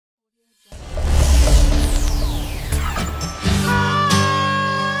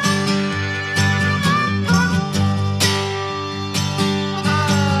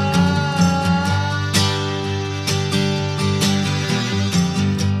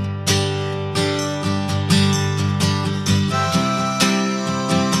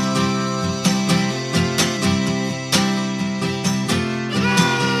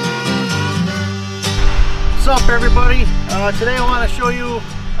up, everybody? Today I want to show you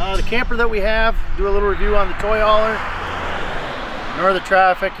the camper that we have, do a little review on the toy hauler. Ignore the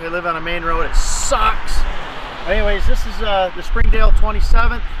traffic. I live on a main road. It sucks. Anyways, this is the Springdale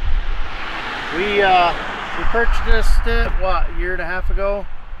 27th. We purchased it, what, a year and a half ago?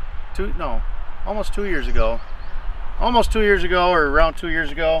 Almost 2 years ago. Almost 2 years ago, or around 2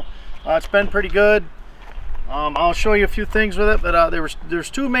 years ago. It's been pretty good. I'll show you a few things with it, but there's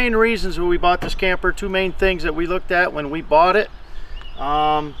two main reasons why we bought this camper, two main things that we looked at when we bought it.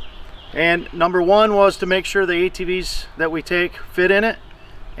 And number one was to make sure the ATVs that we take fit in it.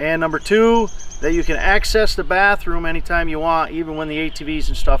 And number two, that you can access the bathroom anytime you want, even when the ATVs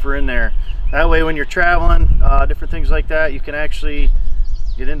and stuff are in there. That way when you're traveling, different things like that, you can actually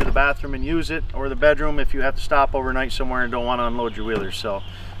get into the bathroom and use it, or the bedroom if you have to stop overnight somewhere and don't want to unload your wheelers. So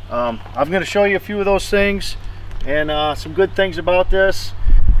I'm going to show you a few of those things and some good things about this,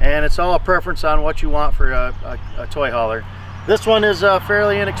 and it's all a preference on what you want for a toy hauler. This one is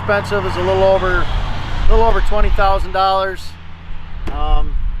fairly inexpensive. It's a little over $20,000,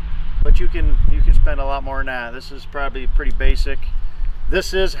 but you can spend a lot more than that. This is probably pretty basic.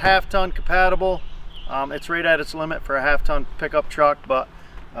 This is half-ton compatible. It's right at its limit for a half-ton pickup truck, but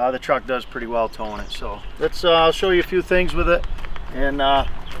the truck does pretty well towing it. So let's I'll show you a few things with it and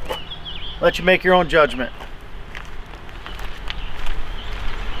let you make your own judgment.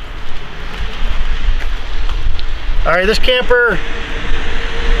 All right, this camper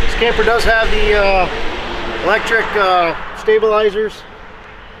does have the electric stabilizers.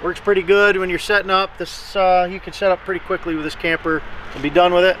 Works pretty good when you're setting up. This you can set up pretty quickly with this camper and be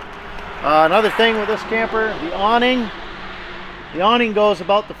done with it. Another thing with this camper, the awning goes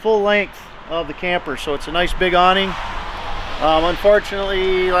about the full length of the camper, so it's a nice big awning.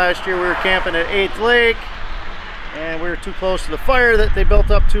 Unfortunately, last year we were camping at 8th Lake, and we were too close to the fire that they built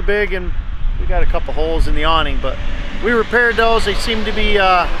up too big, and we got a couple holes in the awning, but we repaired those. They seem to be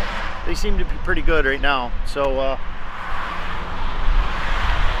pretty good right now. So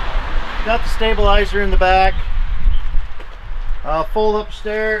got the stabilizer in the back. Fold up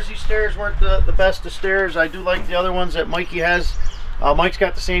stairs. These stairs weren't the best of stairs. I do like the other ones that Mikey has. Mike's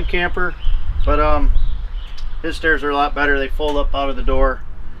got the same camper, but his stairs are a lot better. They fold up out of the door,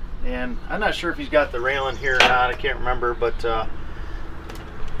 and I'm not sure if he's got the railing here or not. I can't remember, but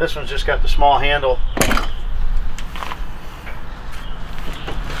this one's just got the small handle.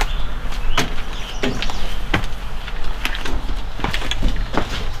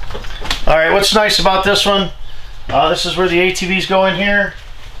 All right, what's nice about this one? This is where the ATVs go in here.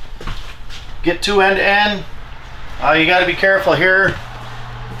 Get two end to end. You got to be careful here.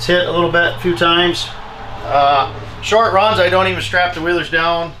 It's hit a little bit, a few times. Short runs, I don't even strap the wheelers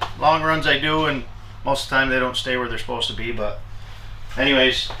down. Long runs, I do, and most of the time they don't stay where they're supposed to be. But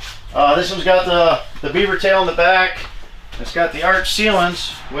anyways, this one's got the beaver tail in the back. It's got the arch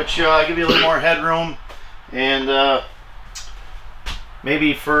ceilings, which give you a little more headroom, and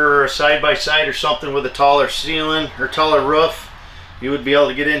maybe for a side-by-side or something with a taller ceiling or taller roof, you would be able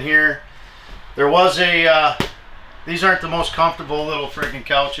to get in here. There was these aren't the most comfortable little freaking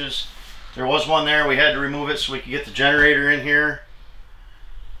couches. There was one there. We had to remove it so we could get the generator in here,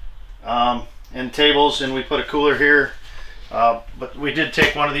 and tables, and we put a cooler here. But we did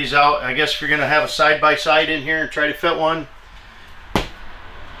take one of these out. I guess if you're going to have a side-by-side in here and try to fit one,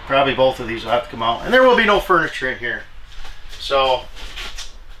 probably both of these will have to come out. And there will be no furniture in here. So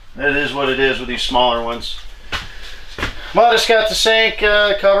it is what it is with these smaller ones. But it's got the sink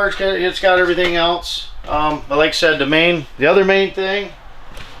covered. It's got everything else. But like I said, the other main thing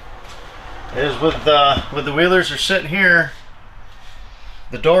is with the wheelers are sitting here.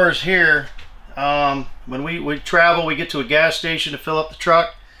 The door is here. When we travel, we get to a gas station to fill up the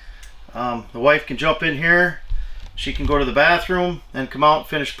truck. The wife can jump in here. She can go to the bathroom and come out and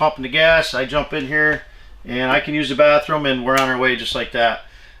finish pumping the gas. I jump in here and I can use the bathroom, and we're on our way just like that.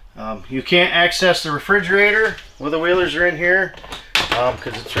 You can't access the refrigerator when the wheelers are in here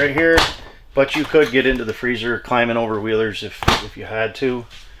because it's right here, but you could get into the freezer climbing over wheelers if you had to.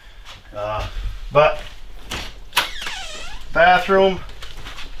 But bathroom,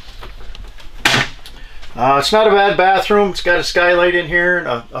 it's not a bad bathroom. It's got a skylight in here and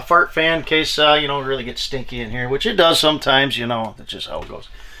a fart fan in case you know, it really gets stinky in here, which it does sometimes, you know. That's just how it goes.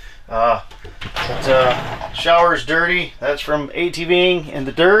 Shower is dirty. That's from ATVing in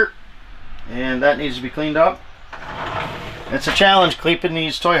the dirt, and that needs to be cleaned up. It's a challenge keeping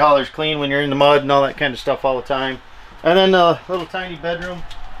these toy haulers clean when you're in the mud and all that kind of stuff all the time. And then a little tiny bedroom.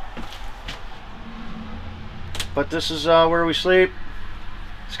 But this is where we sleep.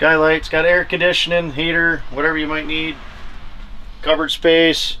 Skylight's got air conditioning, heater, whatever you might need. Covered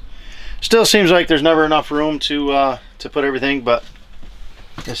space. Still seems like there's never enough room to put everything, but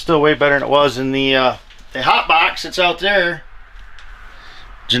it's still way better than it was in the hot box that's out there.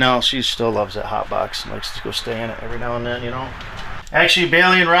 Janelle, she still loves that hot box and likes to go stay in it every now and then, you know. Actually,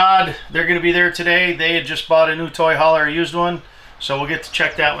 Bailey and Rod, they're going to be there today. They had just bought a new toy hauler, a used one, so we'll get to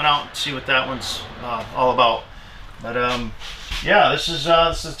check that one out and see what that one's all about. But yeah, this is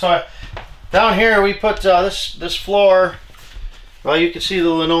toy. Down here we put this floor. Well, you can see the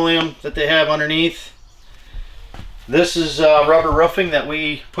linoleum that they have underneath. This is rubber roofing that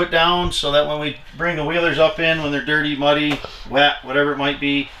we put down so that when we bring the wheelers up in, when they're dirty, muddy, wet, whatever it might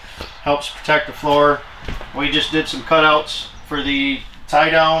be, helps protect the floor. We just did some cutouts for the tie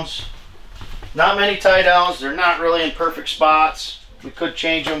downs. Not many tie downs. They're not really in perfect spots. We could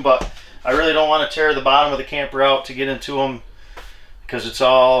change them, but I really don't want to tear the bottom of the camper out to get into them because it's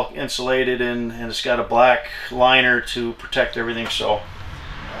all insulated and it's got a black liner to protect everything. So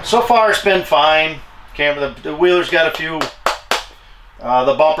far it's been fine. The wheeler's got a few,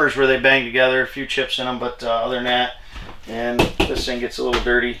 the bumpers where they bang together, a few chips in them, but other than that, and this thing gets a little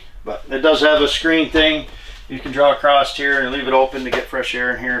dirty, but it does have a screen thing. You can draw across here and leave it open to get fresh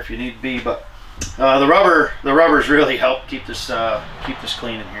air in here if you need to be, but the rubbers really help keep this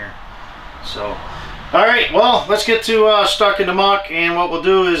clean in here. So, all right, well, let's get to Stuck in the Muck, and what we'll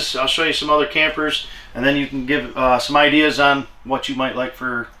do is I'll show you some other campers, and then you can give some ideas on what you might like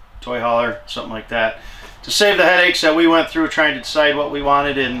for toy hauler, something like that, to save the headaches that we went through trying to decide what we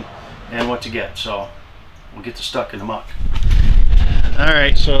wanted and what to get. So we'll get to Stuck in the Muck. All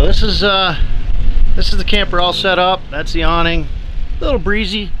right, so this is the camper all set up. That's the awning. A little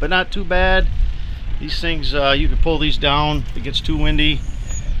breezy, but not too bad. These things, you can pull these down if it gets too windy.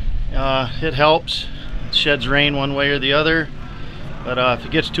 It helps. It sheds rain one way or the other, but if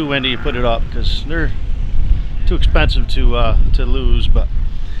it gets too windy, you put it up because they're too expensive to lose. But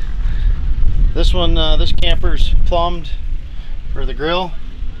this one, this camper's plumbed for the grill,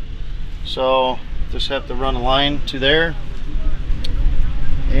 so just have to run a line to there.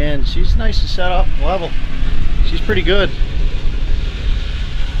 And she's nice and set up, level. She's pretty good.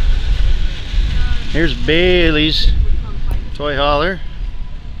 Here's Bailey's toy hauler.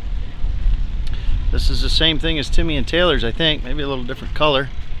 This is the same thing as Timmy and Taylor's, I think. Maybe a little different color.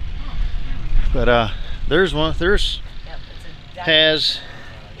 But there's one. There's has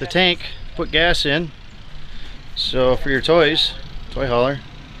the tank to put gas in. So for your toys, toy hauler,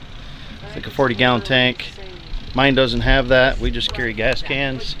 it's like a 40-gallon tank. Mine doesn't have that. We just carry gas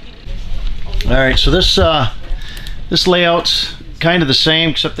cans. All right, so this layout's kind of the same,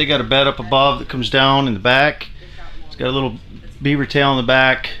 except they got a bed up above that comes down in the back. It's got a little beaver tail in the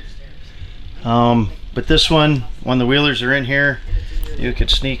back. But this one, when the wheelers are in here, you could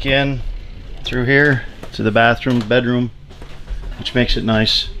sneak in through here to the bathroom, bedroom, which makes it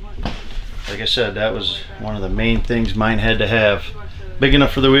nice. Like I said, that was one of the main things mine had to have. Big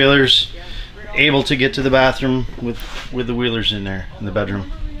enough for the wheelers, able to get to the bathroom with the wheelers in there in the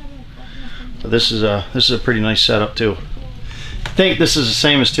bedroom. So this is a pretty nice setup too. I think this is the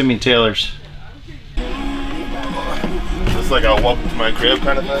same as Timmy and Taylor's. It's like a welcome to my crib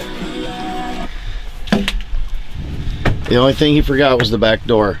kind of thing. The only thing he forgot was the back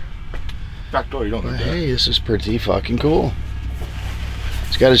door. Back door, you don't need that. Hey, this is pretty fucking cool.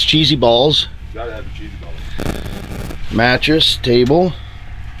 It's got his cheesy balls. You gotta have the cheesy balls. Mattress, table.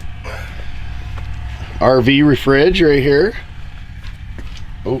 RV refrig right here.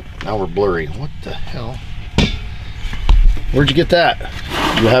 Oh, now we're blurry. What the hell? Where'd you get that?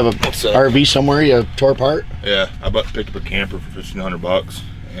 You have a RV somewhere you tore apart? Yeah, I picked up a camper for $1,500,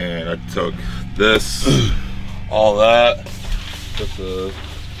 and I took this, all that, took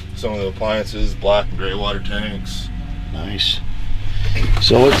some of the appliances, black and gray water tanks. Nice.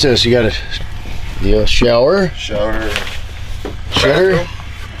 So what's this? You got a shower? Shower. Shitter?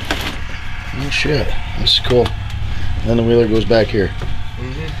 Oh shit, this is cool. Then the wheeler goes back here.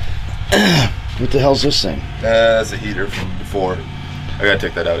 What the hell's this thing? That's a heater from before. I gotta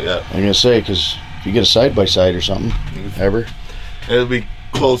take that out yet. I'm gonna say, because if you get a side-by-side or something, ever. It'll be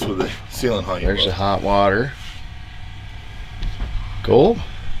close with the ceiling height. There's the hot water. Cool.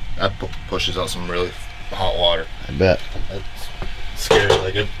 That pushes out some really hot water. I bet. That's scary,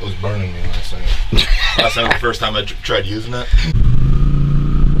 like it was burning me last night. Last night was the first time I tried using it.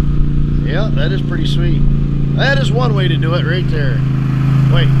 Yeah, that is pretty sweet. That is one way to do it right there.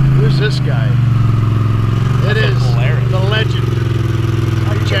 Wait, who's this guy? It is the legend,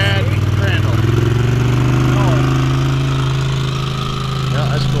 Chad Crandall. Yeah,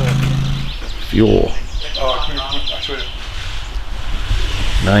 that's cool. Fuel.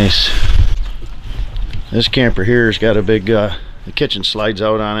 Nice. This camper here has got a big, the kitchen slides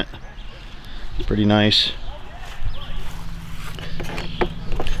out on it. Pretty nice.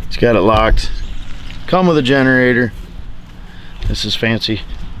 It's got it locked. Come with a generator. This is fancy.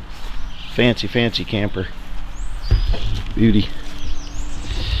 Fancy camper. Beauty.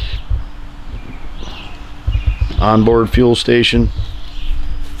 Onboard fuel station.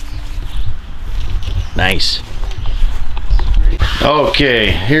 Nice.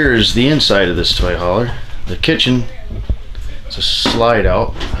 Okay, here's the inside of this toy hauler. The kitchen. It's a slide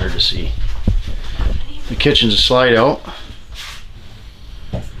out. Hard to see. The kitchen's a slide out,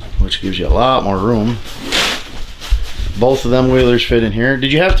 which gives you a lot more room. Both of them wheelers fit in here.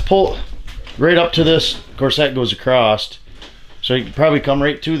 Did you have to pull right up to this? Of course, that goes across. So you can probably come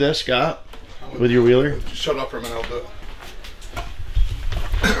right to this, Scott, with your wheeler. Shut up for a minute, I'll do it.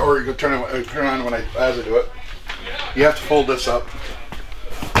 Or you can turn on when as I do it. You have to fold this up.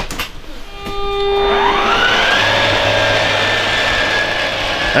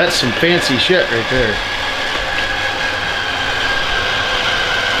 That's some fancy shit right there.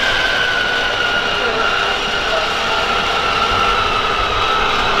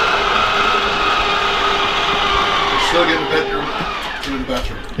 Still get in the bedroom, through the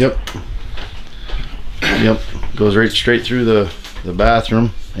bathroom. Yep. Yep. Goes right straight through the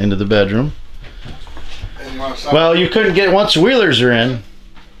bathroom into the bedroom. And you want to stop? Well, you couldn't get once the wheelers are in,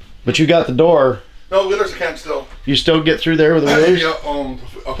 but you got the door. No, wheelers I can still. You still get through there with the wheelers? Yeah,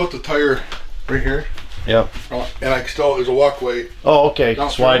 I'll put the tire right here. Yep. And I can still, there's a walkway. Oh, okay. down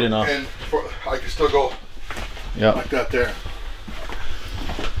It's wide through, enough. And I can still go Yep. like that there.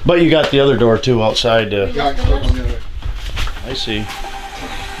 But you got the other door too outside. Yeah, I can still go the other way. I see.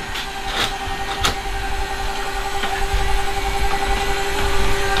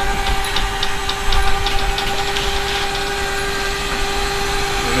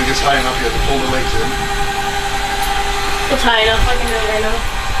 When it gets high enough, you have to pull the legs in. It's high enough, I can do it right now.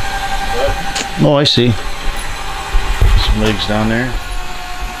 Oh, I see. Some legs down there.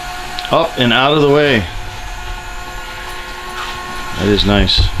 Up and out of the way. That is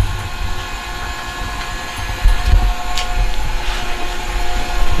nice.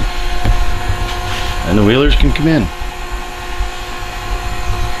 And the wheelers can come in.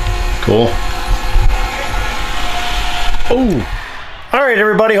 Cool. Oh! Alright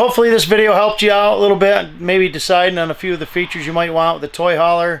everybody, hopefully this video helped you out a little bit, maybe deciding on a few of the features you might want with the toy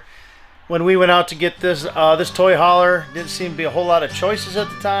hauler. When we went out to get this this toy hauler, didn't seem to be a whole lot of choices at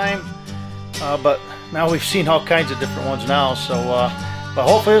the time, but now we've seen all kinds of different ones now. So, but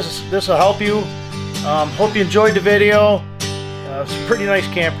hopefully this will help you. Hope you enjoyed the video. Some pretty nice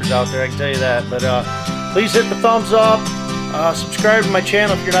campers out there, I can tell you that. But please hit the thumbs up. Subscribe to my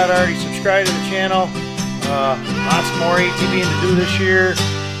channel if you're not already subscribed to the channel. Lots more ATVing to do this year,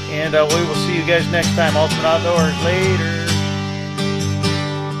 and we will see you guys next time. Ultimate Outdoors. Later.